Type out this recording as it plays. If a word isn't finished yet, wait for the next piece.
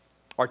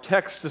Our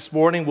text this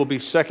morning will be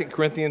 2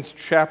 Corinthians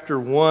chapter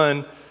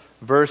 1,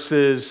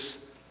 verses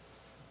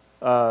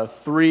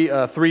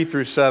 3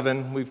 through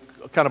 7. We've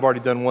kind of already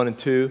done 1 and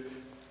 2.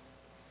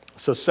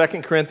 So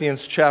 2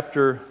 Corinthians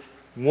chapter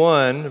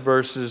 1,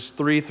 verses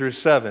 3 through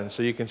 7.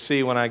 So you can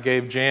see when I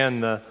gave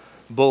Jan the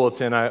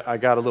bulletin, I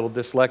got a little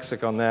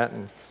dyslexic on that,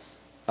 and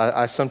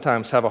I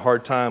sometimes have a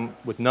hard time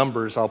with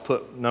numbers. I'll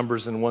put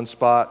numbers in one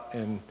spot,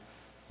 and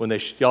when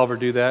y'all ever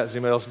do that? Does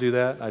anybody else do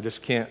that? I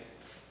just can't.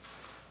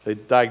 They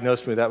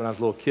diagnosed me with that when I was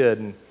a little kid,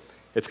 and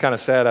it's kind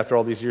of sad after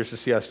all these years to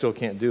see I still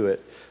can't do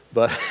it.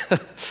 But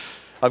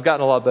I've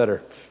gotten a lot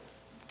better.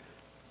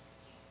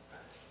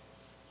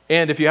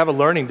 And if you have a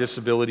learning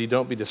disability,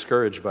 don't be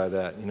discouraged by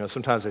that. You know,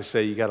 sometimes they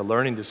say you got a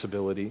learning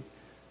disability.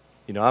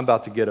 You know, I'm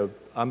about to get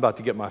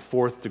my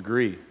 4th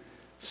degree.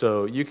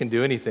 So you can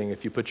do anything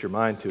if you put your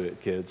mind to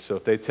it, kids. So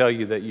if they tell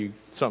you that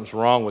something's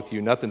wrong with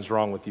you, nothing's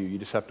wrong with you. You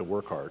just have to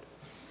work hard.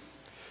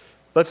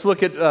 Let's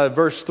look at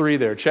verse 3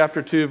 there.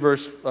 Chapter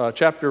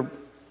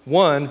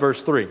 1,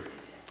 verse 3. All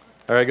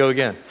right, go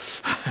again.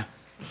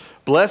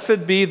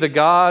 Blessed be the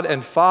God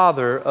and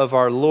Father of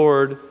our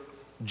Lord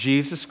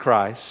Jesus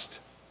Christ,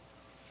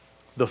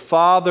 the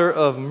Father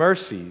of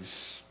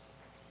mercies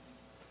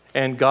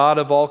and God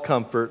of all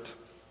comfort.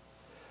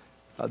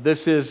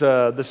 This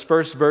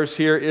first verse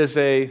here is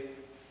if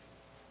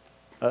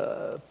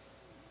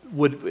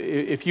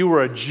you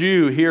were a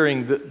Jew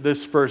hearing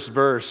this first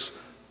verse,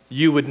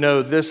 you would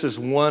know this is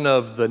one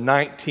of the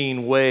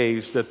 19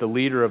 ways that the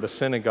leader of a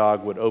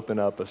synagogue would open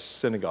up a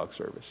synagogue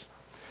service.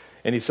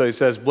 And so he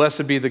says,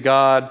 blessed be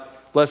God,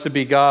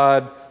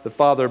 the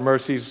Father of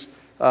mercies.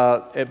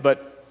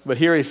 But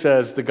here he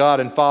says, the God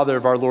and Father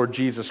of our Lord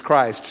Jesus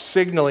Christ,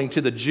 signaling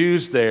to the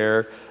Jews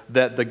there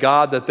that the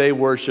God that they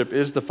worship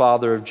is the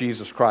Father of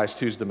Jesus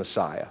Christ, who's the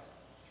Messiah,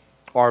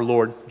 our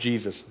Lord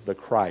Jesus, the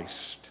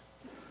Christ.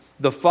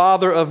 The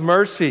Father of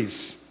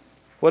mercies.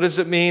 What does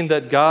it mean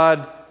that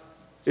God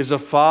is a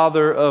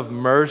Father of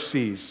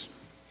mercies?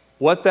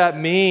 What that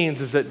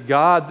means is that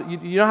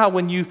God, you know how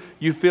when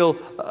you feel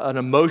an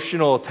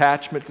emotional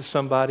attachment to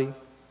somebody?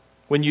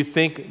 When you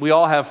think, we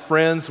all have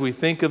friends, we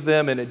think of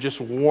them and it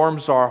just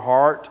warms our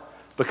heart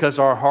because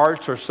our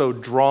hearts are so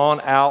drawn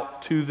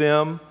out to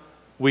them.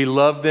 We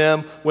love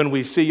them. When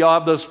we see, y'all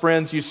have those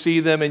friends, you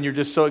see them and you're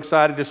just so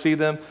excited to see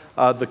them.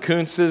 The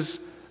Kuntzes,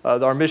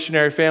 our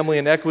missionary family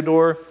in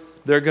Ecuador,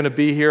 they're going to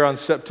be here on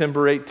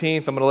September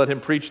 18th. I'm going to let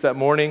him preach that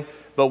morning.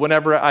 But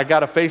whenever I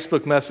got a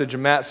Facebook message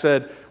and Matt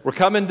said, we're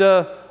coming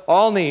to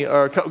Olney,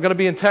 or going to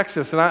be in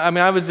Texas. And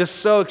I was just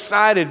so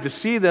excited to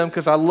see them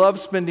because I love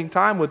spending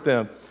time with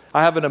them.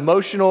 I have an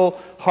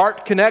emotional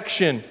heart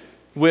connection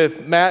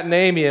with Matt and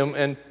Amy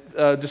and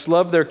just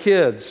love their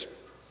kids.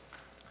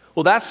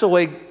 Well, that's the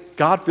way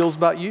God feels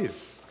about you.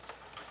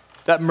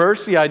 That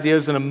mercy idea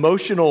is an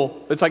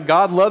emotional, it's like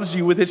God loves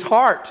you with his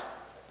heart.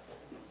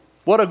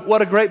 What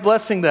a great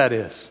blessing that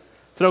is.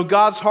 To know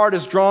God's heart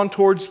is drawn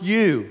towards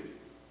you.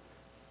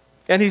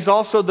 And he's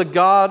also the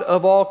God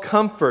of all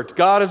comfort.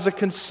 God is a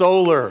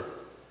consoler.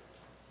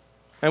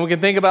 And we can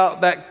think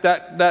about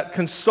that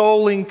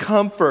consoling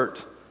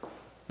comfort.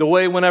 The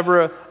way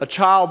whenever a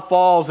child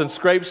falls and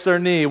scrapes their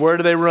knee, where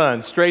do they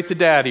run? Straight to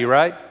daddy,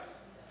 right?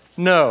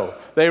 No,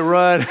 they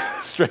run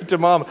straight to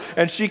mama.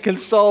 And she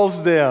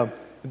consoles them.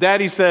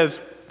 Daddy says,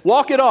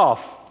 walk it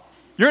off.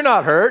 You're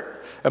not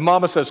hurt. And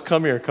mama says,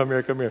 come here, come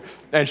here, come here.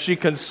 And she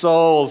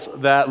consoles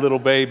that little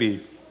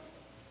baby.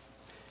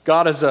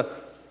 God is a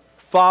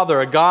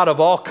Father, a God of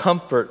all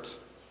comfort,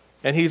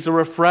 and he's a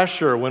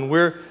refresher when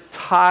we're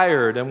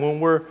tired and when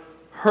we're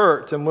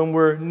hurt and when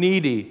we're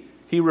needy.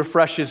 He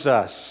refreshes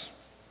us.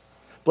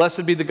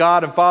 Blessed be the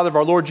God and Father of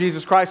our Lord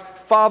Jesus Christ,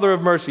 Father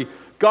of mercy,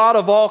 God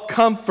of all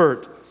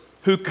comfort,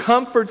 who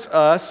comforts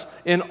us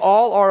in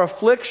all our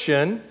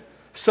affliction,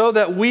 so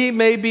that we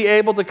may be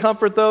able to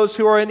comfort those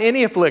who are in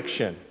any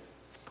affliction,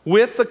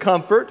 with the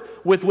comfort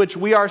with which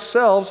we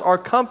ourselves are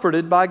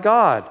comforted by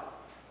God.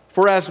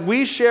 For as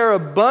we share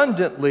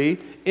abundantly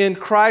in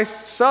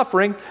Christ's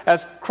suffering,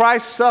 as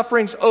Christ's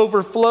sufferings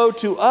overflow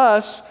to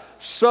us,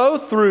 so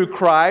through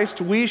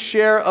Christ we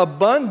share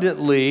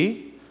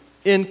abundantly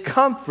in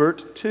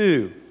comfort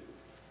too.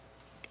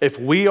 If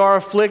we are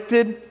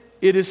afflicted,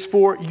 it is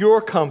for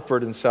your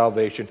comfort and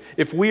salvation.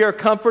 If we are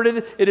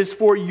comforted, it is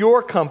for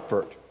your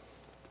comfort,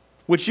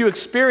 which you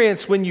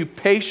experience when you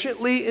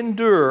patiently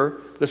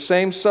endure the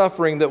same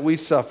suffering that we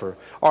suffer.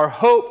 Our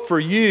hope for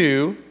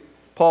you,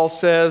 Paul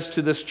says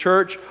to this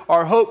church,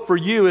 our hope for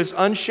you is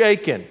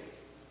unshaken.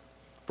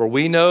 For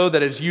we know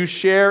that as you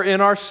share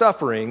in our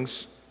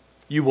sufferings,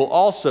 you will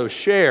also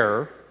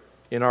share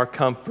in our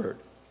comfort.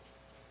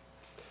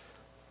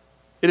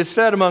 It is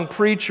said among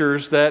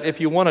preachers that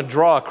if you want to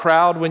draw a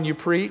crowd when you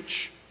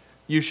preach,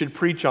 you should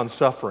preach on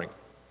suffering.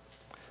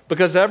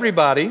 Because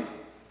everybody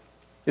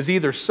is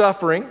either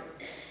suffering,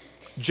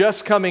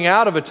 just coming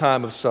out of a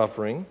time of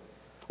suffering,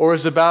 or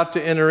is about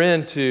to enter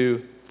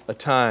into a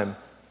time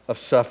of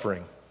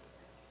suffering.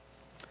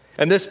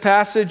 And this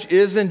passage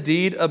is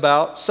indeed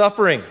about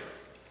suffering.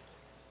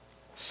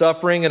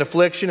 Suffering and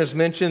affliction is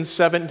mentioned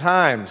 7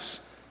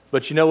 times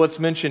But you know what's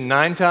mentioned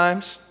 9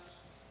 times?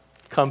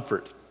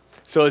 Comfort.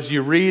 So as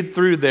you read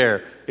through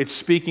there, it's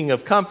speaking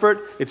of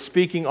comfort. It's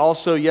speaking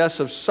also, yes,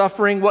 of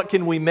suffering. What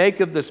can we make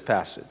of this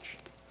passage?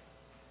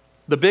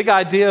 The big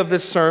idea of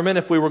this sermon,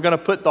 if we were going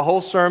to put the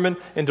whole sermon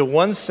into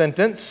one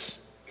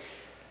sentence,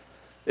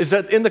 is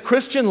that in the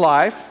Christian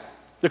life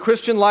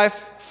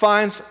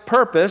finds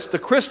purpose. The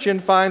Christian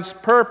finds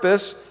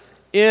purpose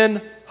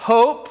in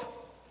hope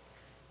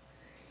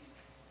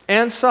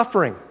and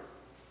suffering.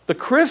 The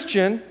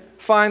Christian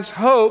finds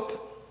hope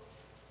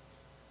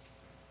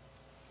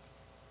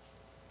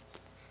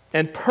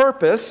and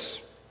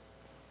purpose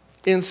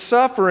in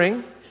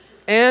suffering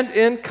and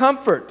in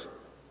comfort.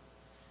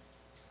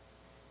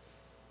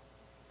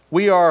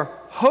 We are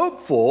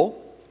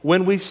hopeful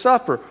when we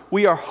suffer.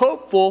 We are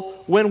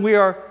hopeful when we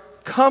are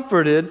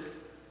comforted,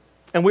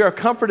 and we are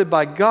comforted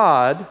by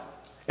God.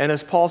 And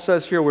as Paul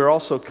says here, we're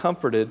also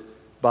comforted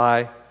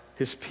by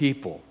His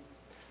people.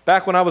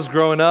 Back when I was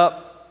growing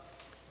up,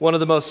 one of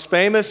the most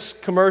famous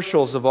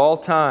commercials of all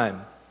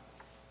time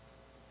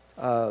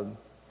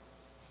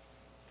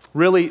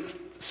really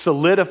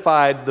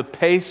solidified the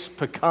Pace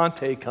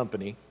Picante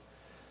Company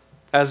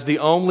as the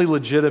only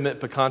legitimate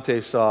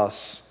picante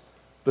sauce,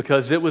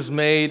 because it was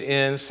made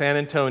in San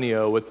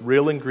Antonio with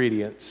real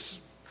ingredients.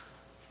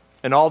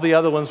 And all the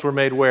other ones were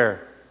made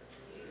where?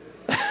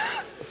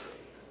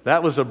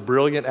 That was a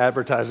brilliant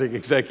advertising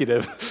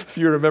executive, if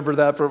you remember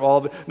that from all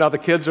the... Now the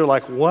kids are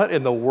like, what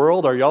in the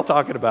world are y'all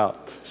talking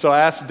about? So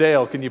I asked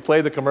Dale, can you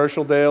play the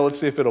commercial, Dale? Let's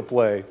see if it'll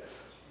play.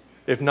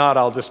 If not,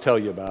 I'll just tell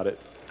you about it.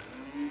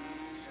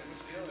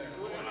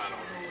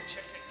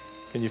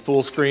 Can you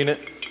full screen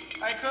it?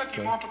 Hey, Cook,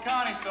 you want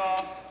pecani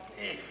sauce?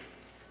 Hey,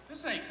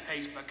 this ain't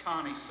Pace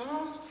Pecani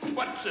sauce.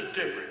 What's the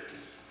difference?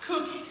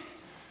 Cookie,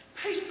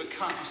 Pace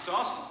Pecani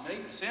sauce is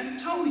made in San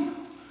Antonio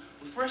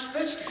with fresh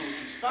vegetables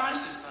and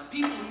spices by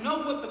people who know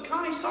what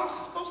pecani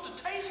sauce is supposed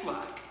to taste like.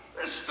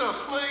 This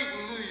stuff's made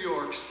in New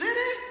York City?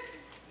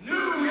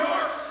 New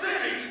York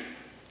City?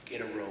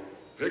 Get a rope.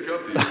 Pick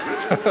up the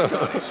original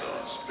pecani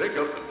sauce. Pick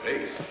up the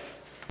Pace.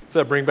 Does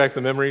that bring back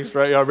the memories,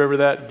 right? Y'all remember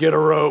that? Get a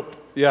rope.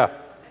 Yeah.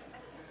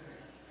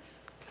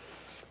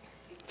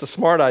 It's a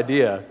smart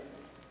idea,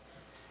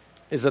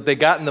 is that they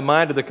got in the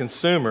mind of the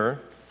consumer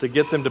to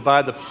get them to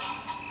buy the...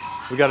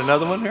 We got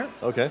another one here?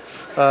 Okay.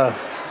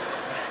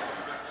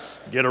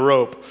 Get a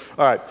rope.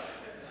 All right.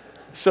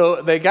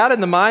 So they got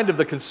in the mind of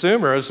the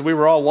consumer, as we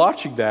were all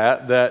watching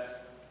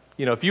that,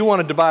 you know, if you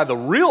wanted to buy the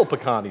real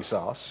pecani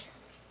sauce,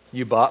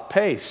 you bought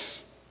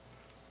Pace.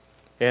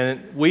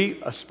 And we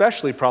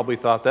especially probably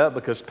thought that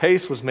because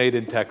Pace was made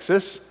in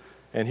Texas,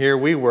 and here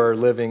we were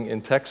living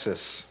in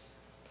Texas.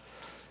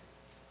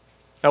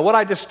 Now, what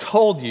I just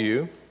told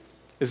you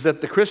is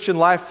that the Christian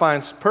life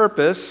finds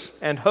purpose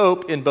and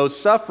hope in both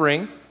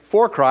suffering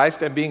for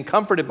Christ and being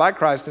comforted by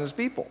Christ and His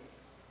people.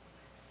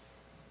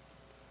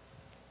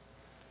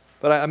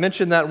 But I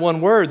mentioned that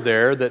one word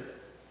there that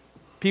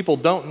people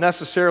don't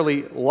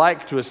necessarily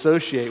like to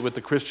associate with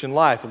the Christian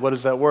life. What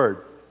is that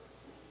word?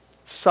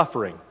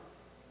 Suffering.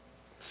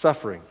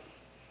 Suffering.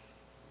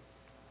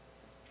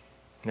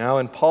 Now,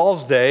 in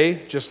Paul's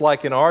day, just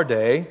like in our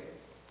day,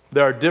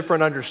 there are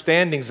different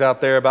understandings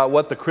out there about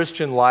what the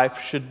Christian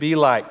life should be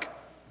like.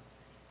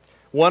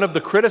 One of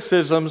the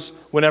criticisms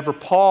whenever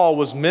Paul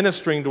was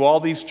ministering to all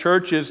these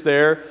churches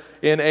there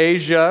in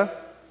Asia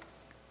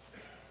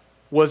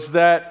was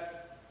that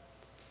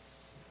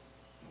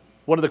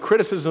one of the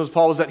criticisms of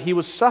Paul was that he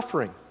was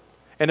suffering.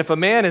 And if a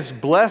man is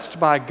blessed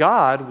by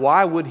God,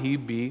 why would he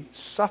be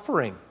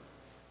suffering?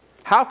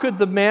 How could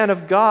the man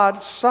of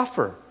God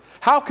suffer?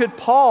 How could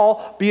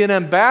Paul be an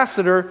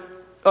ambassador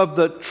of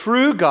the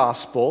true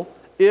gospel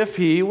if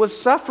he was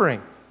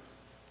suffering?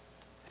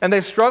 And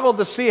they struggled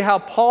to see how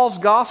Paul's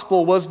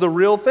gospel was the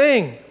real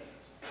thing.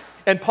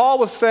 And Paul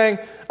was saying,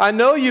 I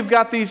know you've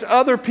got these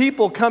other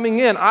people coming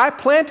in. I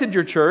planted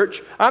your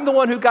church. I'm the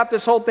one who got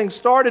this whole thing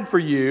started for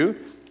you.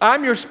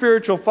 I'm your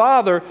spiritual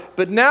father,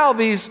 but now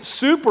these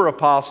super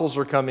apostles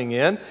are coming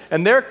in,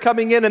 and they're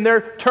coming in and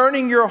they're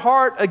turning your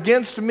heart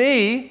against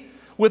me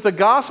with a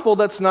gospel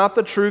that's not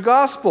the true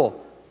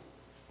gospel.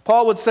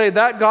 Paul would say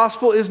that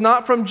gospel is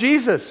not from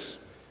Jesus.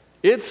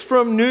 It's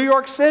from New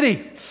York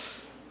City.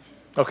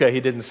 Okay, he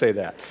didn't say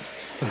that.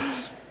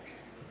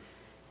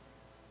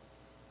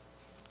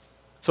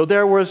 So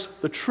there was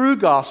the true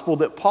gospel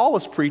that Paul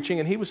was preaching,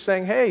 and he was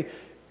saying, hey,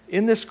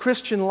 in this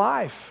Christian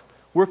life,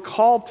 we're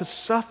called to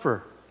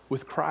suffer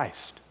with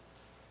Christ.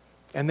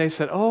 And they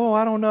said, oh,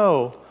 I don't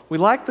know. We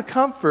like the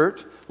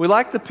comfort. We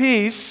like the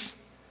peace.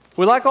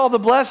 We like all the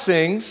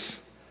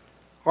blessings.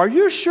 Are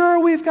you sure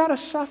we've got to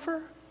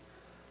suffer?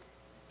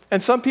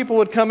 And some people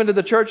would come into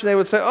the church and they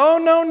would say, oh,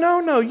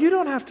 no, you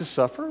don't have to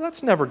suffer.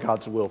 That's never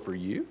God's will for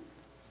you.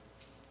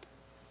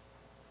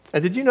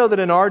 And did you know that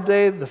in our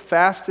day, the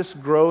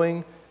fastest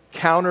growing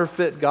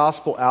counterfeit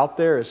gospel out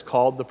there is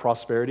called the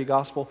prosperity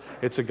gospel?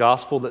 It's a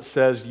gospel that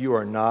says you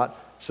are not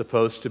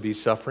supposed to be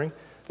suffering.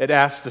 It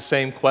asks the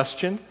same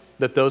question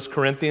that those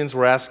Corinthians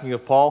were asking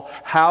of Paul.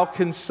 How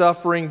can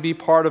suffering be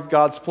part of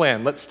God's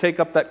plan? Let's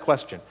take up that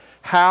question.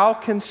 How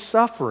can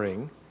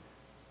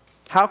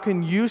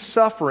you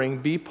suffering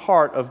be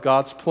part of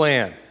God's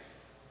plan?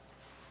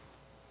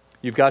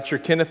 You've got your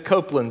Kenneth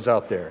Copelands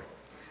out there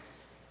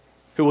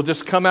who will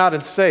just come out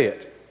and say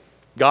it.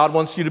 God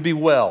wants you to be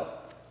well.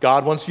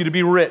 God wants you to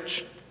be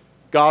rich.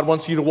 God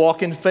wants you to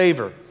walk in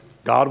favor.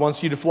 God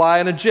wants you to fly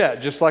in a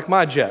jet, just like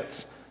my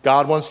jets.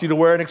 God wants you to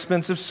wear an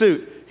expensive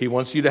suit. He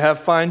wants you to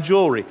have fine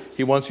jewelry.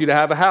 He wants you to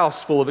have a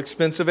house full of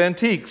expensive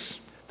antiques.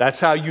 That's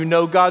how you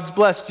know God's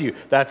blessed you.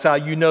 That's how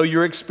you know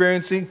you're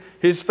experiencing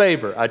His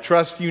favor. I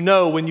trust you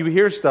know when you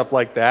hear stuff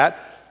like that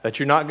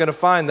you're not going to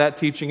find that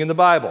teaching in the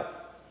Bible.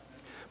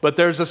 But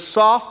there's a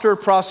softer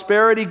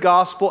prosperity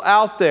gospel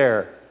out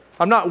there.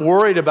 I'm not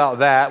worried about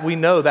that. We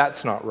know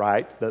that's not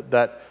right,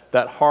 that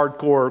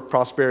hardcore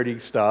prosperity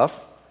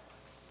stuff.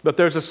 But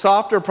there's a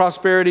softer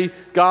prosperity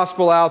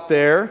gospel out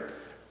there,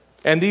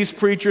 and these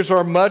preachers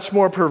are much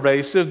more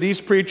pervasive.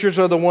 These preachers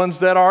are the ones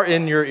that are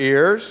in your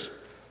ears.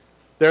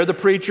 They're the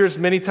preachers,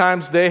 many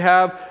times they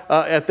have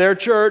at their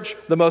church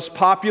the most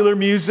popular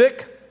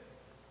music,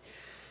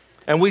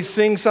 and we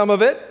sing some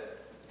of it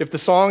if the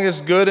song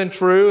is good and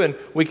true, and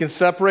we can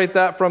separate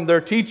that from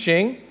their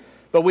teaching,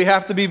 but we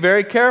have to be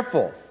very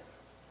careful.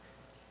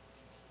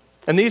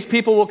 And these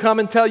people will come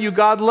and tell you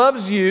God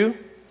loves you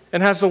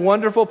and has a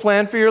wonderful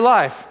plan for your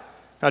life.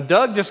 Now,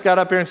 Doug just got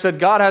up here and said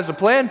God has a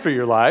plan for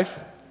your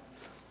life.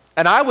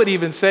 And I would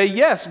even say,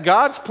 yes,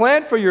 God's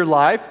plan for your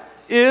life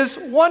is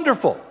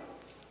wonderful.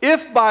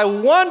 If by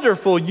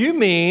wonderful you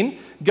mean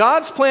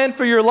God's plan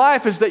for your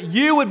life is that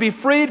you would be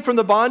freed from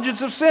the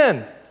bondage of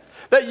sin,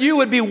 that you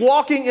would be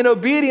walking in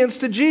obedience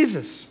to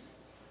Jesus.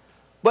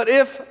 But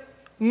if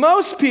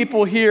most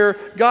people hear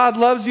God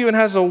loves you and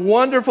has a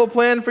wonderful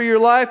plan for your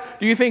life,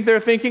 do you think they're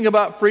thinking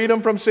about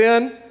freedom from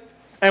sin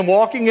and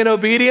walking in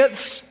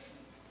obedience?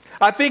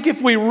 I think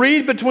if we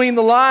read between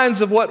the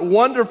lines of what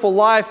wonderful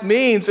life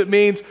means, it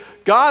means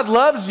God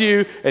loves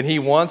you and He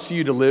wants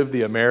you to live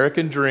the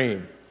American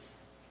dream.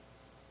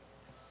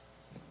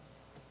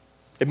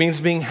 It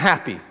means being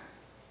happy.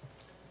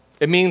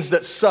 It means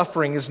that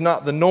suffering is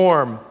not the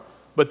norm,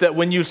 but that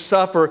when you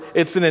suffer,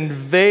 it's an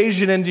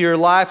invasion into your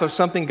life of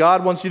something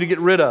God wants you to get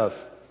rid of.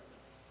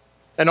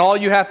 And all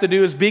you have to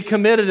do is be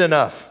committed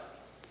enough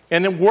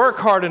and then work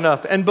hard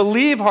enough and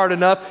believe hard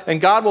enough,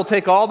 and God will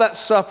take all that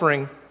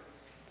suffering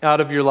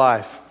out of your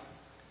life.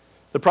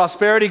 The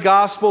prosperity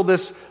gospel,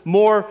 this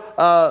more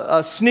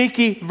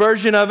sneaky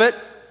version of it,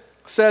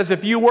 says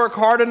if you work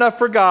hard enough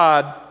for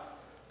God,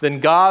 then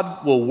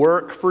God will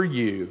work for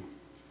you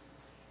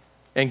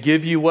and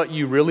give you what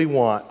you really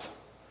want.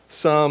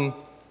 Some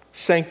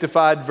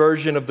sanctified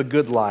version of the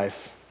good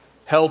life.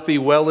 Healthy,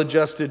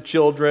 well-adjusted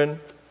children,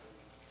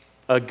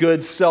 a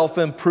good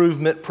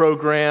self-improvement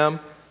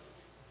program,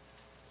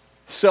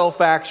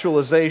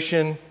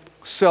 self-actualization,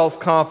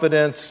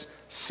 self-confidence,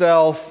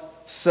 self.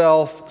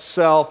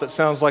 It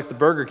sounds like the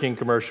Burger King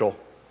commercial,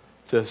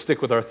 to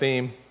stick with our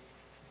theme.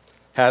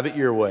 Have it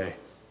your way.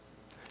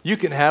 You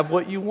can have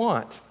what you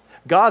want.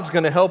 God's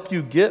going to help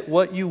you get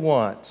what you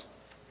want.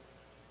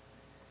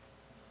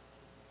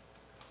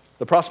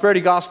 The prosperity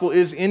gospel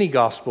is any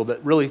gospel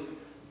that really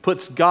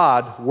puts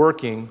God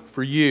working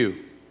for you.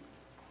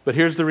 But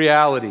here's the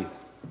reality.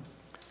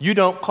 You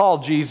don't call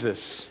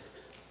Jesus.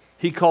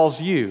 He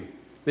calls you.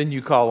 Then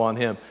you call on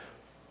Him.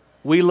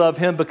 We love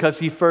Him because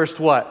He first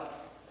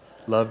what?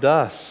 Loved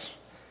us.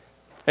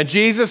 And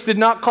Jesus did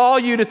not call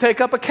you to take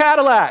up a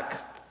Cadillac.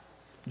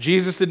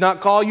 Jesus did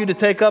not call you to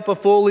take up a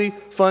fully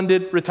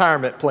funded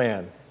retirement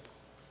plan.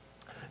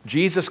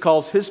 Jesus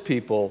calls His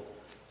people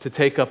to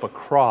take up a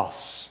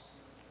cross,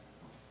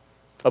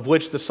 of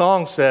which the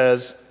song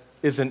says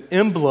is an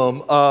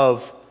emblem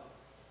of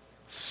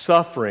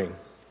suffering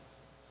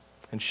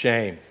and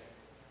shame.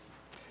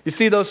 You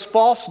see, those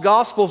false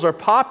gospels are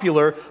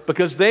popular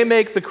because they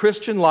make the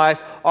Christian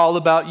life all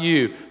about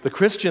you. The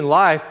Christian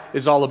life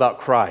is all about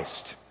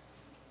Christ.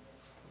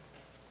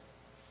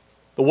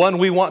 The one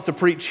we want to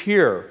preach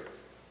here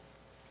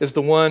is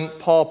the one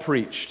Paul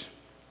preached.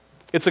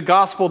 It's a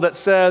gospel that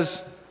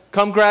says,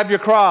 come grab your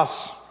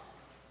cross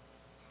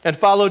and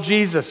follow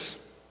Jesus,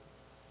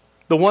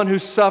 the one who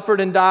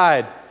suffered and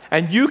died.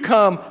 And you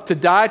come to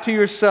die to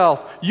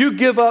yourself. You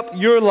give up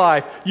your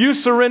life. You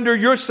surrender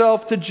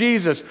yourself to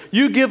Jesus.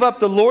 You give up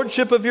the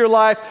lordship of your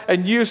life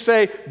and you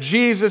say,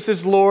 Jesus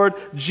is Lord,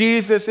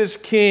 Jesus is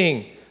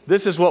King.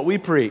 This is what we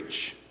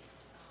preach.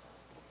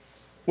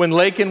 When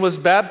Lakin was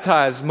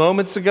baptized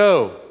moments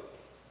ago,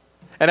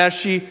 and as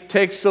she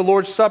takes the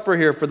Lord's Supper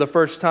here for the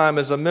first time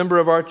as a member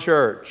of our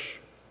church,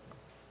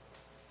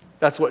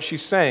 that's what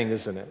she's saying,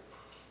 isn't it?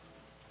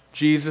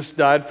 Jesus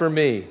died for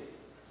me.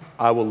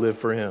 I will live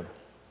for Him.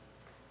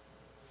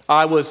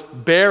 I was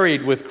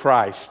buried with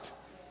Christ.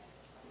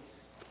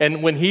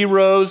 And when He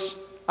rose,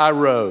 I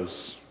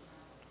rose.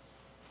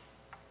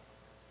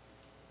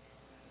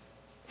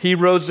 He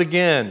rose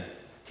again.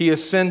 He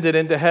ascended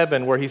into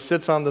heaven where He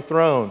sits on the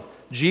throne.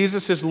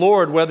 Jesus is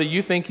Lord, whether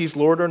you think He's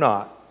Lord or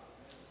not.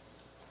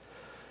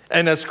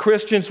 And as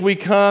Christians, we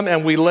come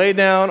and we lay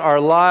down our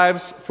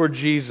lives for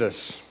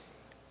Jesus.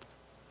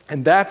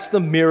 And that's the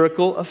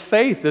miracle of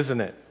faith,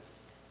 isn't it?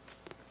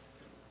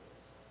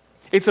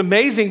 It's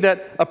amazing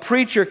that a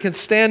preacher can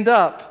stand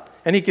up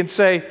and he can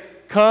say,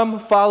 come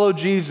follow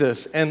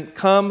Jesus and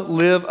come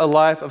live a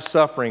life of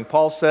suffering.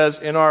 Paul says,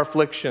 in our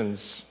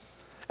afflictions,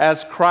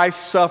 as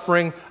Christ's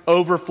suffering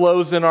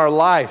overflows in our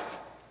life.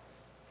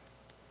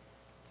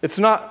 It's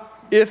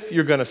not if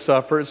you're going to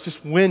suffer, it's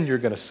just when you're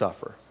going to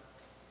suffer.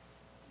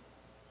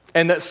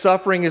 And that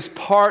suffering is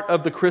part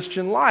of the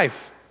Christian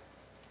life.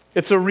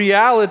 It's a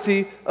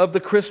reality of the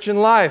Christian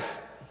life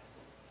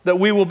that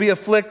we will be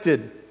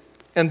afflicted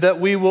and that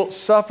we will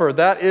suffer.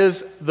 That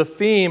is the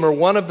theme, or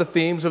one of the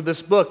themes of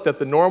this book, that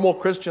the normal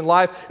Christian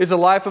life is a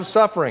life of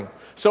suffering.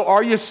 So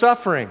are you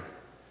suffering?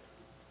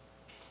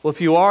 Well,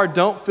 if you are,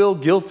 don't feel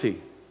guilty.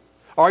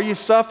 Are you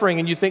suffering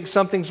and you think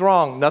something's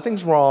wrong?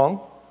 Nothing's wrong.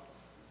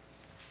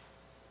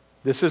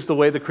 This is the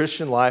way the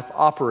Christian life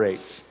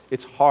operates.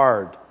 It's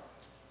hard.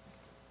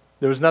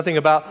 There was nothing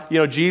about,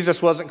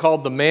 Jesus wasn't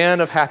called the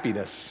man of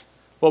happiness.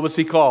 What was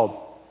he called?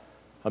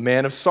 A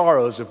man of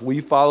sorrows. If we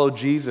follow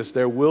Jesus,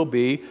 there will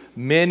be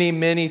many,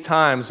 many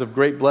times of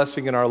great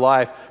blessing in our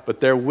life,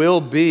 but there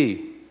will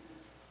be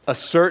a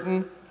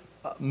certain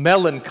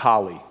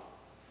melancholy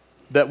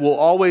that will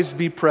always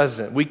be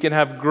present. We can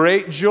have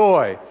great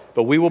joy,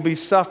 but we will be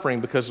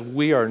suffering because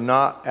we are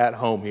not at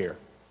home here.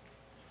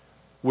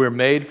 We're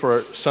made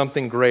for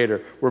something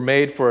greater. We're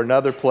made for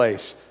another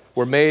place.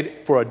 We're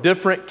made for a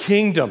different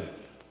kingdom.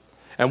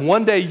 And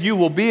one day you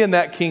will be in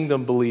that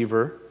kingdom,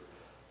 believer,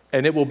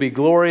 and it will be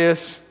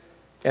glorious,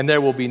 and there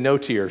will be no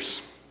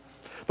tears.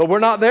 But we're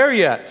not there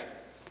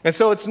yet. And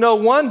so it's no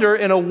wonder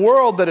in a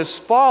world that is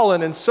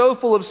fallen and so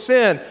full of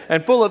sin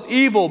and full of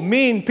evil,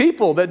 mean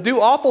people that do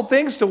awful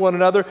things to one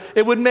another,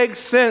 it would make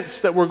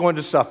sense that we're going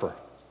to suffer.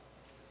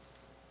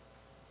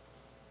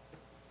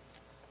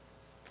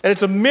 And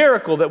it's a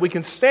miracle that we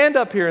can stand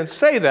up here and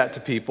say that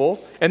to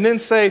people and then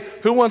say,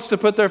 who wants to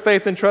put their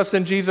faith and trust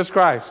in Jesus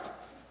Christ?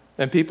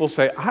 And people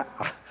say,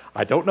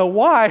 I don't know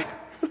why.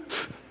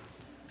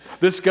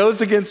 This goes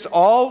against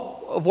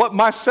all of what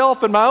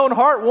myself and my own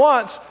heart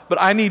wants,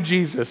 but I need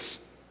Jesus.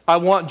 I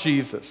want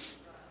Jesus.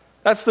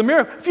 That's the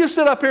miracle. If you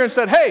stood up here and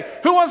said, hey,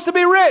 who wants to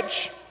be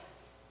rich?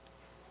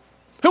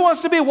 Who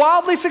wants to be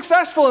wildly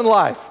successful in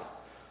life?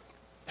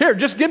 Here,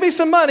 just give me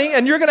some money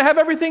and you're going to have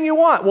everything you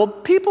want. Well,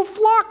 people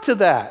flock to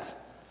that.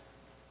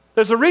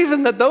 There's a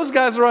reason that those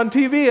guys are on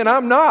TV and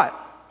I'm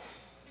not.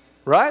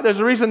 Right? There's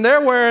a reason they're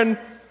wearing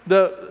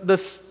the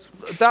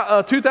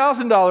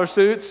 $2,000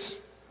 suits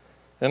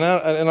and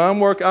I'm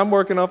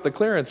working off the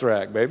clearance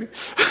rack, baby.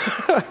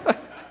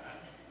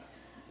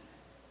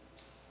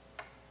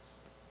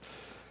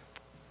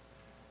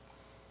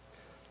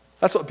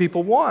 That's what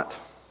people want.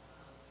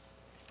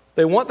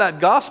 They want that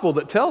gospel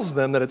that tells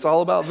them that it's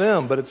all about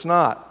them, but it's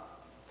not.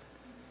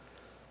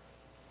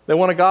 They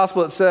want a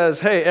gospel that says,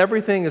 hey,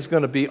 everything is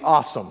going to be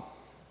awesome,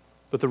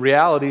 but the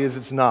reality is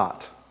it's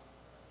not.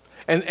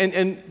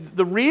 And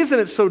the reason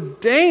it's so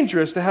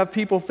dangerous to have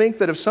people think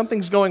that if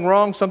something's going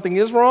wrong, something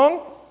is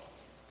wrong,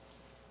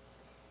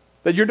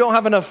 that you don't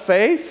have enough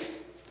faith,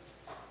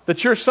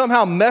 that you're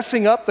somehow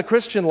messing up the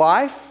Christian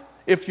life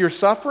if you're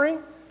suffering,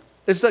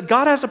 is that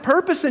God has a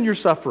purpose in your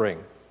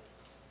suffering.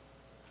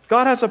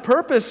 God has a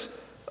purpose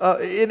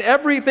in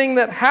everything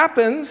that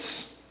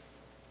happens.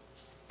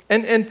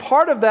 And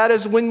part of that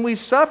is when we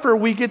suffer,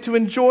 we get to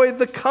enjoy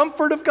the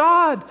comfort of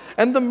God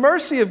and the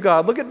mercy of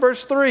God. Look at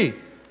verse 3.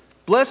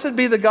 Blessed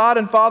be the God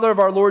and Father of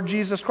our Lord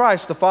Jesus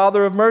Christ, the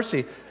Father of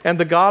mercy and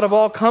the God of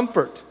all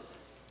comfort,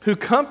 who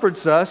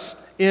comforts us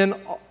in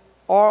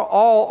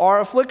all our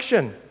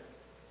affliction.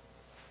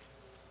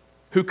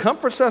 Who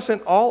comforts us in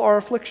all our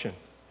affliction.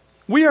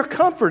 We are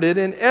comforted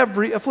in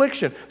every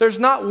affliction. There's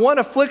not one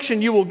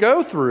affliction you will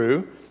go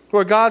through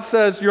where God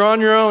says, you're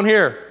on your own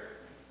here,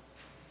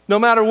 no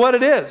matter what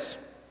it is.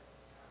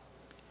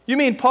 You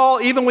mean, Paul,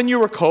 even when you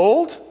were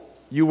cold,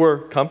 you were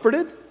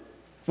comforted?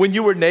 When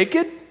you were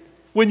naked?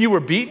 When you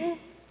were beaten?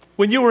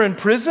 When you were in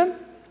prison?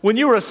 When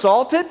you were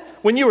assaulted?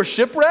 When you were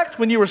shipwrecked?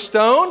 When you were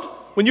stoned?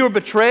 When you were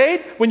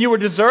betrayed? When you were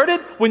deserted?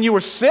 When you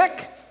were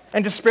sick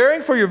and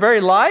despairing for your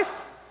very life?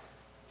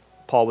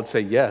 Paul would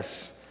say,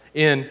 yes,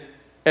 in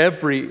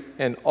every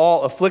and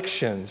all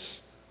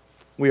afflictions,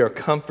 we are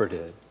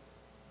comforted.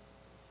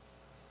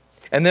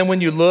 And then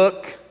when you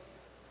look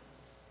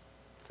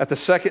at the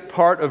second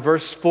part of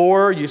verse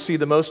 4, you see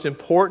the most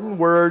important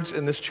words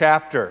in this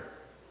chapter.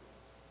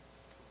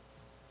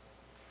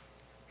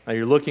 Now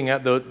you're looking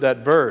at that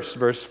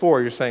verse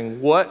 4, you're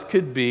saying, what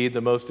could be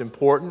the most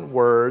important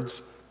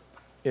words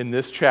in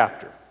this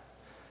chapter?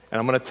 And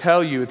I'm going to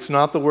tell you, it's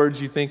not the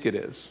words you think it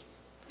is.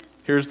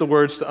 Here's the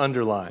words to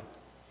underline.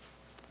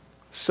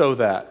 So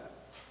that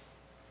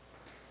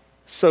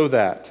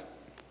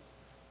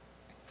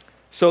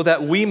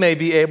we may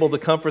be able to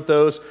comfort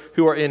those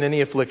who are in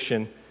any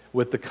affliction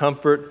with the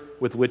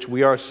comfort with which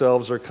we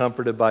ourselves are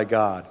comforted by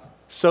God.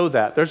 So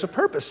that. There's a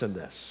purpose in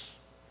this.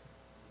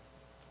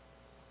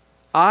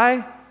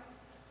 I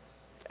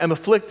am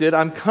afflicted,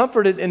 I'm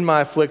comforted in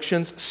my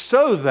afflictions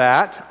so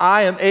that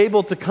I am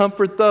able to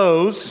comfort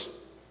those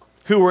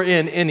who are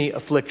in any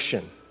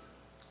affliction.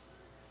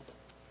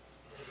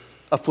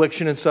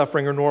 Affliction and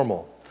suffering are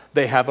normal.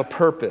 They have a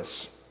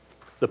purpose.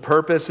 The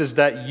purpose is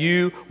that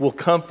you will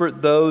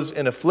comfort those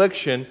in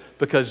affliction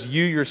because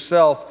you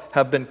yourself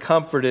have been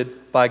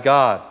comforted by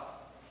God.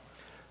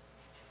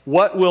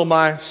 What will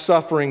my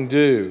suffering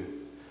do?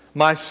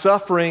 My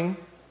suffering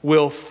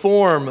will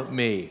form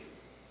me.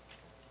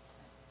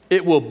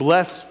 It will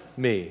bless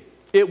me.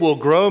 It will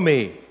grow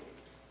me.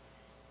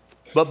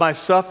 But my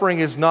suffering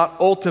is not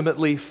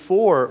ultimately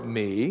for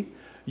me.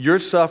 Your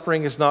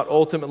suffering is not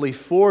ultimately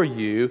for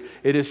you.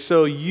 It is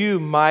so you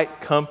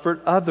might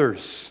comfort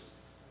others.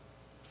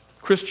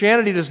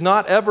 Christianity does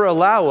not ever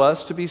allow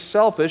us to be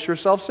selfish or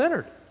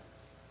self-centered,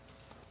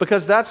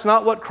 because that's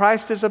not what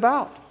Christ is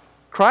about.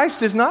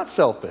 Christ is not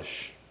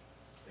selfish.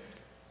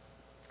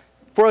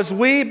 For as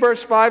we,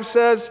 verse 5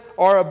 says,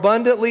 are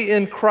abundantly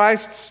in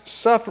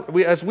Christ's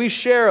as we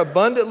share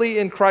abundantly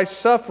in Christ's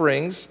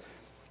sufferings,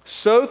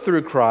 so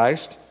through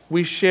Christ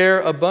we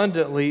share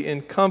abundantly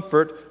in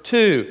comfort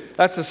too.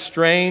 That's a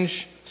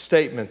strange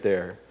statement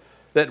there,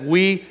 that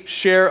we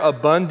share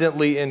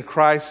abundantly in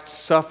Christ's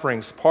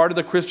sufferings. Part of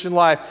the Christian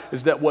life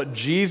is that what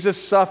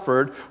Jesus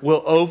suffered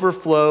will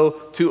overflow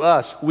to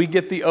us. We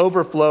get the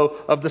overflow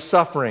of the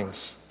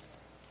sufferings.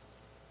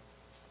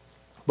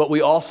 But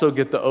we also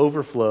get the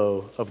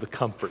overflow of the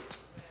comfort.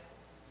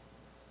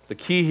 The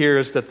key here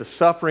is that the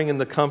suffering and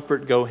the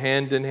comfort go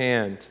hand in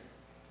hand.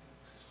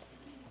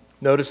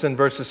 Notice in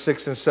verses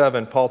 6 and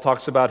 7, Paul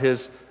talks about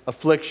his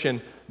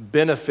affliction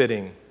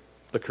benefiting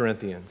the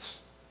Corinthians,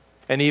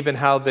 and even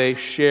how they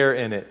share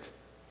in it.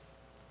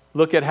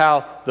 Look at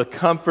how the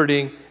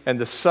comforting and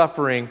the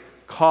suffering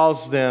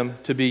cause them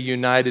to be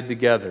united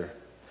together.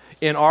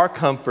 In our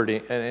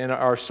comforting and in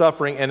our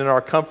suffering and in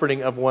our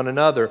comforting of one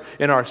another,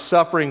 in our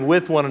suffering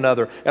with one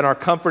another and our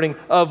comforting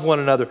of one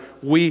another,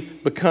 we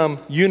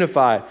become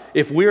unified.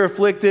 If we're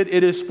afflicted,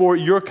 it is for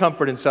your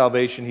comfort and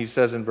salvation, he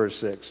says in verse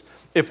 6.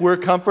 If we're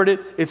comforted,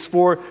 it's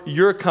for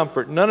your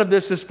comfort. None of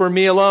this is for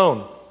me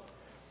alone.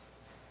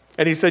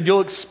 And he said,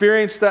 you'll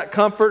experience that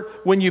comfort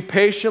when you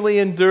patiently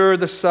endure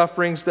the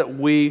sufferings that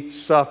we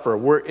suffer.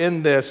 We're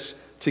in this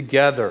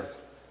together.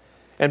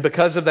 And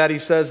because of that, he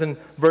says in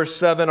verse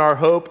 7, our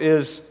hope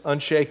is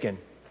unshaken.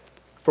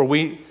 For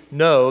we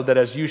know that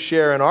as you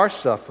share in our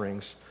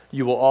sufferings,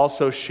 you will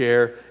also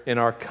share in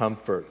our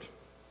comfort.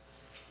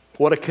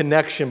 What a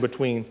connection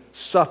between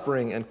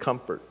suffering and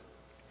comfort.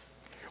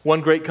 One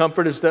great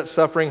comfort is that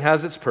suffering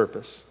has its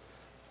purpose.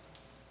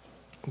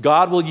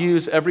 God will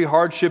use every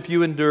hardship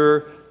you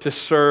endure to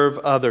serve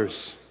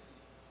others.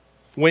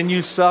 When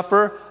you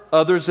suffer,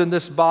 others in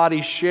this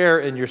body share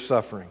in your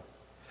suffering.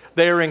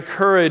 They are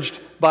encouraged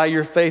by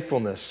your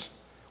faithfulness.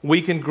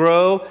 We can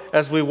grow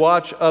as we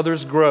watch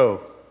others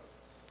grow.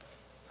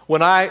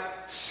 When I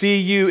see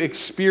you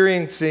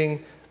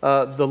experiencing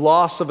the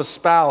loss of a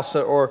spouse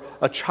or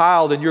a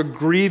child and you're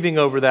grieving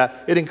over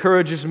that, it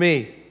encourages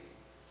me.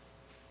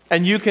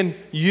 And you can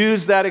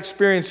use that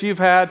experience you've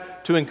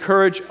had to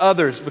encourage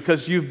others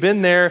because you've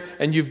been there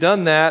and you've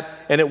done that,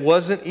 and it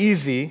wasn't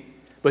easy,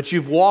 but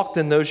you've walked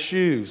in those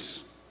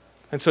shoes.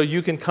 And so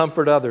you can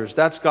comfort others.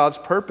 That's God's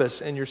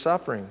purpose in your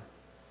suffering.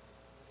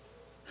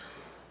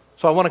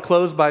 So I want to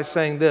close by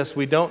saying this.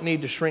 We don't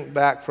need to shrink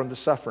back from the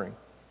suffering.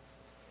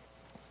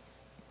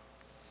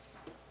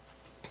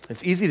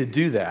 It's easy to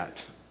do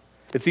that.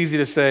 It's easy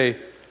to say,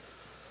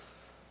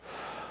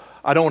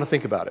 I don't want to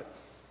think about it.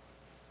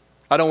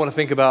 I don't want to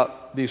think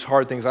about these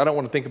hard things. I don't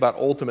want to think about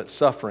ultimate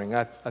suffering.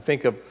 I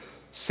think of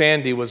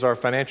Sandy was our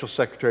financial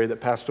secretary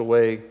that passed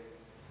away,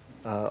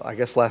 I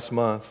guess last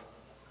month.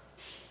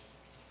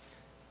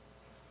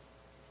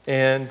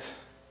 And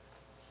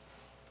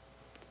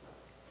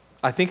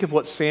I think of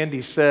what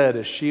Sandy said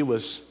as she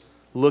was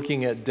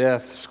looking at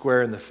death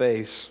square in the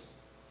face.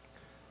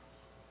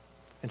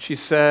 And she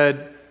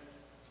said,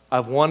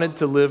 I've wanted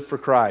to live for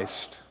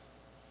Christ.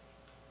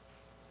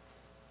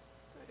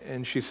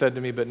 And she said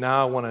to me, but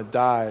now I want to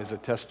die as a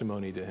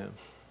testimony to Him.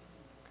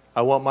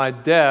 I want my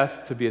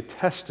death to be a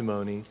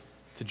testimony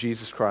to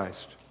Jesus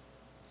Christ.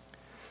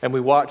 And we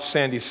watched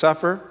Sandy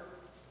suffer,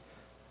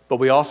 but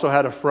we also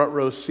had a front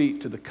row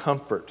seat to the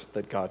comfort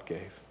that God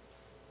gave.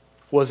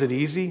 Was it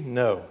easy?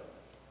 No.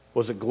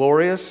 Was it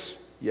glorious?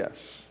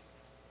 Yes.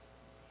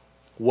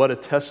 What a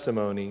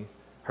testimony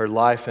her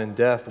life and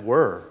death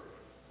were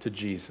to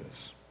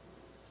Jesus.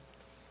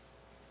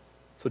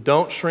 So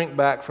don't shrink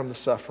back from the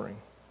suffering.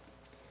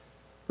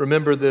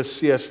 Remember this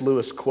C.S.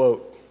 Lewis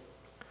quote,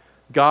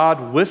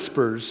 God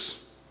whispers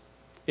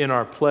in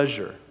our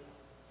pleasure,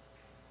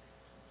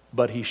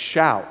 but He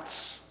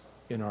shouts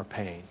in our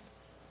pain.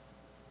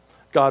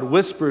 God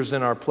whispers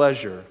in our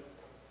pleasure,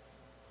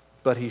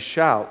 but He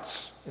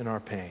shouts in our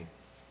pain.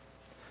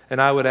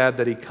 And I would add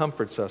that He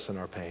comforts us in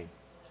our pain.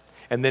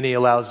 And then He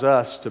allows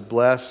us to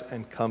bless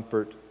and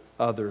comfort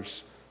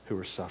others who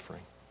are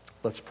suffering.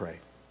 Let's pray.